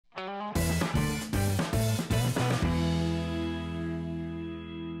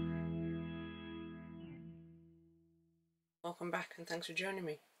Welcome back and thanks for joining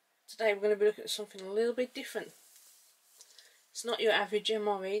me. Today we're going to be looking at something a little bit different. It's not your average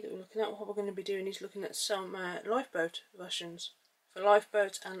MRE that we're looking at. What we're going to be doing is looking at some lifeboat rations for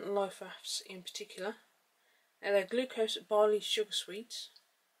Lifeboats and Liferafts in particular. Now they're Glucose Barley Sugar Sweets.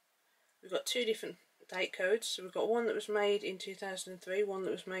 We've got two different date codes. So we've got one that was made in 2003, one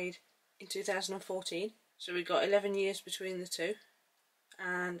that was made in 2014. So we've got 11 years between the two,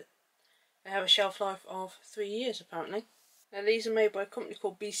 and they have a shelf life of 3 years apparently. Now these are made by a company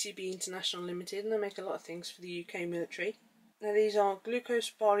called BCB International Limited, and they make a lot of things for the UK military. Now these are Glucose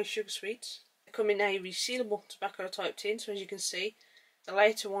Barley Sugar Sweets. They come in a resealable tobacco type tin, so as you can see, the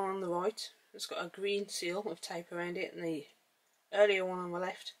later one on the right has got a green seal with tape around it, and the earlier one on the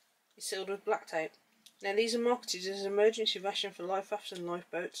left is sealed with black tape. Now these are marketed as an emergency ration for life rafts and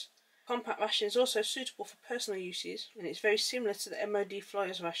lifeboats. Compact ration is also suitable for personal uses, and it's very similar to the MOD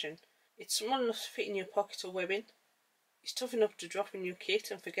Flyers ration. It's small enough to fit in your pocket or webbing. It's tough enough to drop in your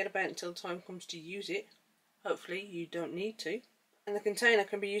kit and forget about until the time comes to use it. Hopefully you don't need to. And the container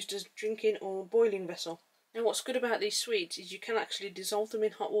can be used as a drinking or boiling vessel. Now what's good about these sweets is you can actually dissolve them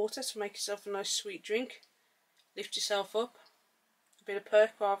in hot water to make yourself a nice sweet drink. Lift yourself up. A bit of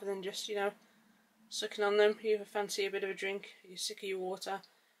perk rather than just, sucking on them. You fancy a bit of a drink, you're sick of your water,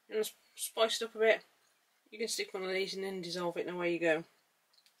 you want to spice it up a bit, you can stick one of these in and dissolve it and away you go.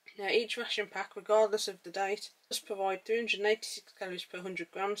 Now each ration pack, regardless of the date, does provide 386 calories per 100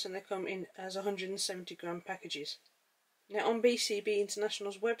 grams, and they come in as 170 gram packages. Now on BCB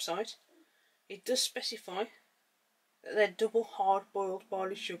International's website, it does specify that they're double hard boiled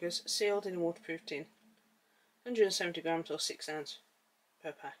barley sugars sealed in a waterproof tin. 170 grams or 6 ounce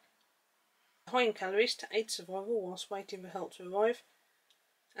per pack. High in calories to aid survival whilst waiting for help to arrive,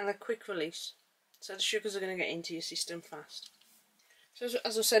 and a quick release, so the sugars are going to get into your system fast. So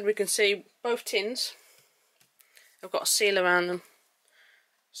as I said, we can see both tins have got a seal around them,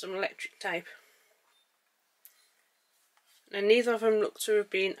 some electric tape. Now neither of them look to have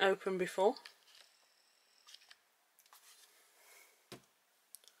been opened before.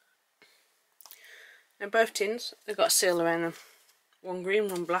 Now both tins have got a seal around them. One green,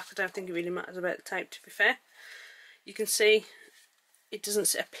 one black. I don't think it really matters about the tape, to be fair. You can see it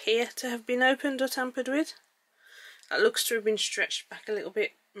doesn't appear to have been opened or tampered with. That looks to have been stretched back a little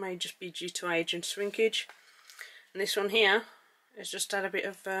bit. May just be due to age and shrinkage. And this one here has just had a bit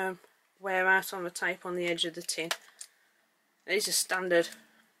of wear out on the tape on the edge of the tin. These are standard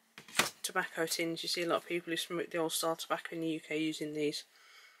tobacco tins. You see a lot of people who smoke the old style tobacco in the UK using these.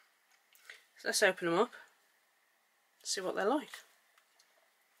 So let's open them up, see what they're like.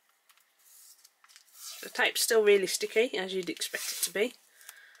 The tape's still really sticky, as you'd expect it to be.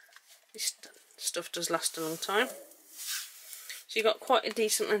 This stuff does last a long time. So you've got quite a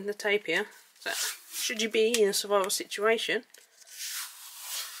decent length of tape here. So should you be in a survival situation,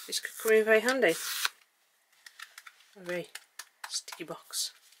 this could come in very handy. A very sticky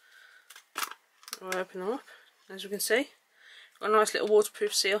box. I'll open them up. As we can see, got a nice little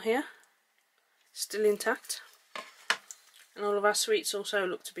waterproof seal here, still intact. And all of our sweets also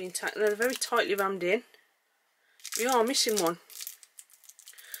look to be intact. They're very tightly rammed in. We are missing one.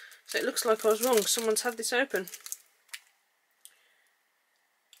 So it looks like I was wrong. Someone's had this open.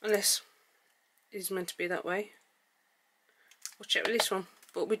 Unless it is meant to be that way. We'll check with this one.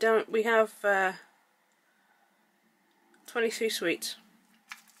 But we don't. We have 23 sweets.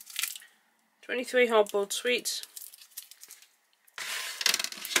 23 hard-boiled sweets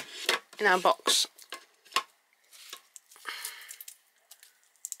in our box.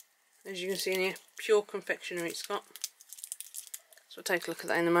 As you can see in here, pure confectionery it's got. So we'll take a look at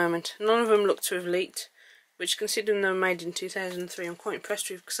that in a moment. None of them look to have leaked, which, considering they were made in 2003, I'm quite impressed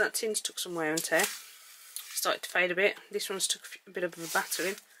with, because that tin's took some wear and tear. Started to fade a bit. This one's took a bit of a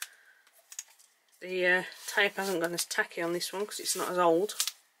battering. The tape hasn't gone as tacky on this one because it's not as old.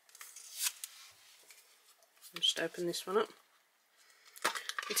 I'll just open this one up.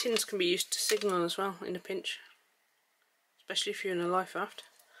 The tins can be used to signal as well in a pinch, especially if you're in a life raft.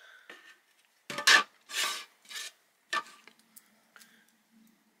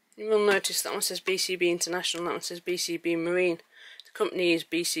 You will notice that one says BCB International, that one says BCB Marine. The company is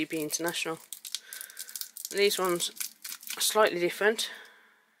BCB International. These ones are slightly different.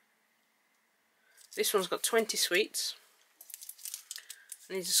 This one's got 20 sweets,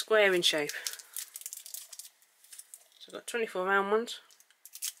 and these are square in shape. So I've got 24 round ones,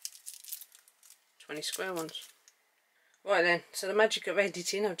 20 square ones. Right then, so the magic of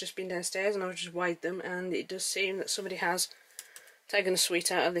editing, I've just been downstairs and I've just weighed them, and it does seem that somebody has taken a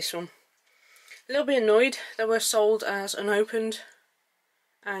sweet out of this one. A little bit annoyed they were sold as unopened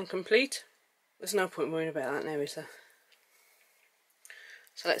and complete. There's no point worrying about that now, is there?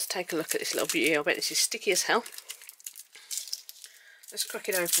 So let's take a look at this little beauty. I bet this is sticky as hell. Let's crack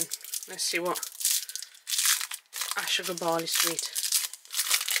it open. Let's see what our sugar barley sweet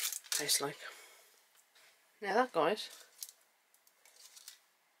tastes like. Now that, guys,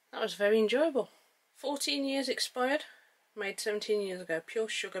 that was very enjoyable. 14 years expired, made 17 years ago, pure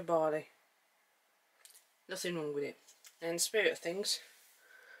sugar barley. Nothing wrong with it. And in the spirit of things,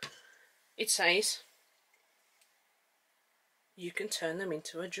 it says you can turn them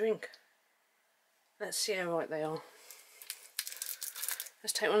into a drink. Let's see how right they are.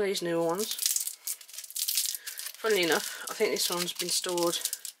 Let's take one of these newer ones. Funnily enough, I think this one's been stored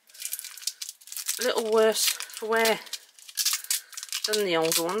a little worse for wear than the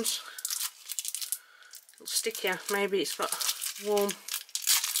older ones. A little stickier, maybe it's got warm,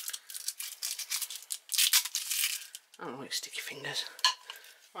 I don't like sticky fingers.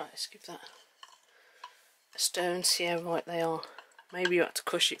 Right, let's give that a stir and see how right they are. Maybe you have to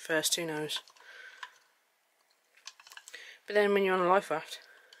crush it first, who knows. But then when you're on a Liferaft,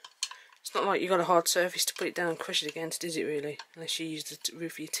 it's not like you've got a hard surface to put it down and crush it against, is it really? Unless you use the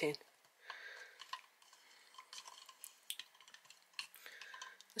roof of your tin.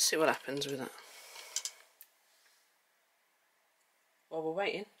 Let's see what happens with that. While we're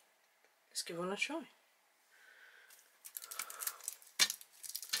waiting, let's give one a try.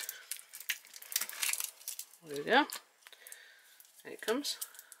 There we go. There it comes.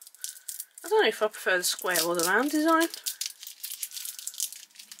 I don't know if I prefer the square or the round design.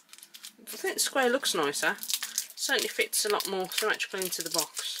 I think the square looks nicer. Certainly fits a lot more symmetrical into the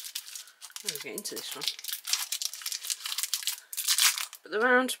box. Let's get into this one. But the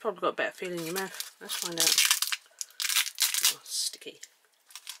round's probably got a better feel in your mouth. Let's find out. Oh, sticky.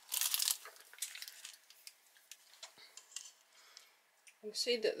 You can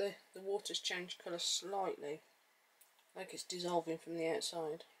see that the water's changed colour slightly, like it's dissolving from the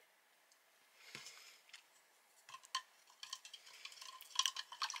outside.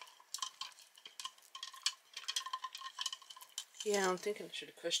 Yeah, I'm thinking I should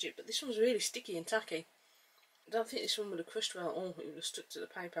have crushed it, but this one's really sticky and tacky. I don't think this one would have crushed well at all. It would have stuck to the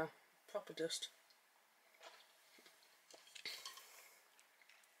paper. Proper dust.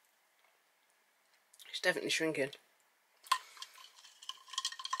 It's definitely shrinking.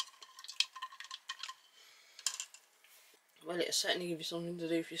 Well, it'll certainly give you something to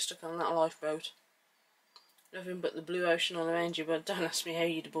do if you're stuck on that lifeboat. Nothing but the blue ocean all around you, but don't ask me how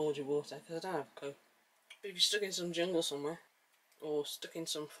you'd board your water, because I don't have a clue. But if you're stuck in some jungle somewhere, or stuck in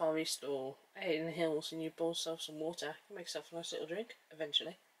some forest, or out in the hills, and you boil yourself some water, you can make yourself a nice little drink,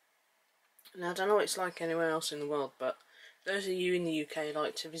 eventually. Now, I don't know what it's like anywhere else in the world, but those of you in the UK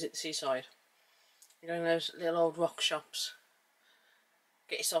like to visit the seaside. You go in those little old rock shops,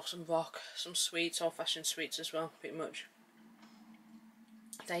 get yourself some rock, some sweets, old-fashioned sweets as well, pretty much.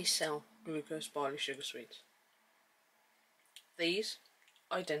 They sell Glucose Barley Sugar Sweets. These,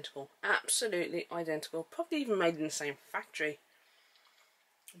 identical, absolutely identical, probably even made in the same factory.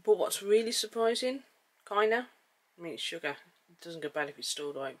 But what's really surprising, kinda, I mean it's sugar, it doesn't go bad if it's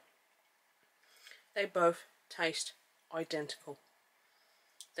stored right. They both taste identical.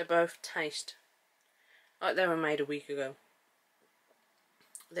 They both taste like they were made a week ago.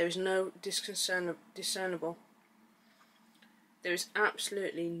 There is no discernible. There is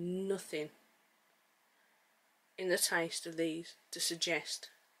absolutely nothing in the taste of these to suggest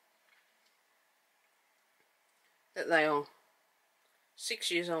that they are 6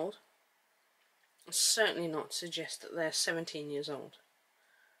 years old, and certainly not suggest that they are 17 years old.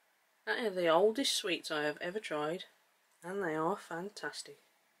 They are the oldest sweets I have ever tried, and they are fantastic.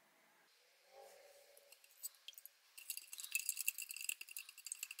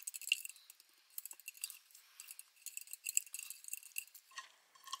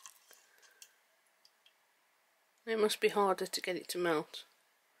 It must be harder to get it to melt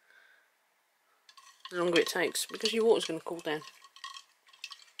the longer it takes, because your water's going to cool down.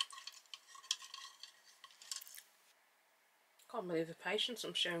 Can't believe the patience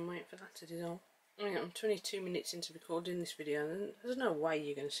I'm showing waiting for that to dissolve. I mean, I'm 22 minutes into recording this video, and there's no way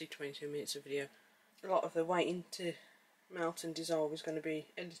you're going to see 22 minutes of video. A lot of the waiting to melt and dissolve is going to be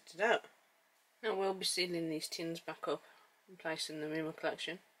edited out. Now we'll be sealing these tins back up and placing them in my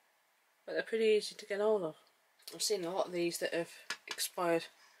collection, but they're pretty easy to get hold of. I've seen a lot of these that have expired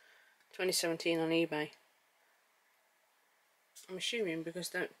 2017 on eBay. I'm assuming because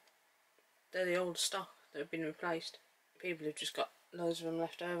they're the old stock that have been replaced. People have just got loads of them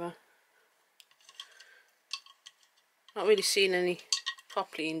left over. Not really seen any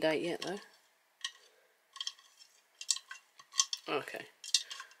properly in date yet though. Okay,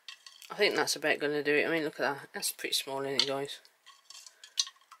 I think that's about going to do it. I mean, look at that, that's pretty small, isn't it, guys?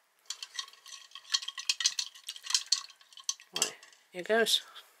 Here goes.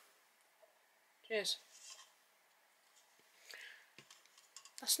 Cheers.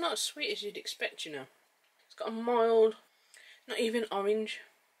 That's not as sweet as you'd expect, you know. It's got a mild, not even orange,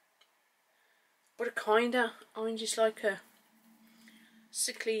 but a kinda orange. Is like a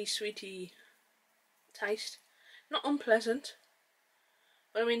sickly, sweety taste. Not unpleasant,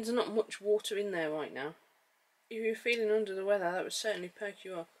 but I mean there's not much water in there right now. If you're feeling under the weather, that would certainly perk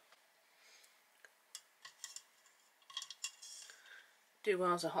you up. Do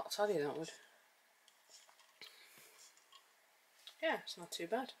well as a hot toddy, that would. Yeah, it's not too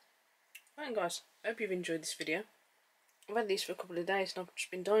bad. Right guys, I hope you've enjoyed this video. I've had these for a couple of days and I've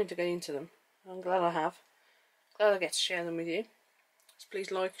just been dying to get into them. I'm glad I have. Glad I get to share them with you. So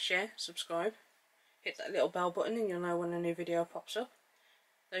please like, share, subscribe. Hit that little bell button and you'll know when a new video pops up.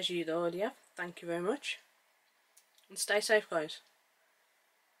 Those of you that already have, thank you very much. And stay safe guys.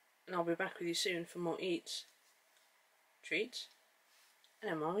 And I'll be back with you soon for more eats, treats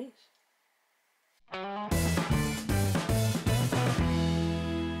and MREs.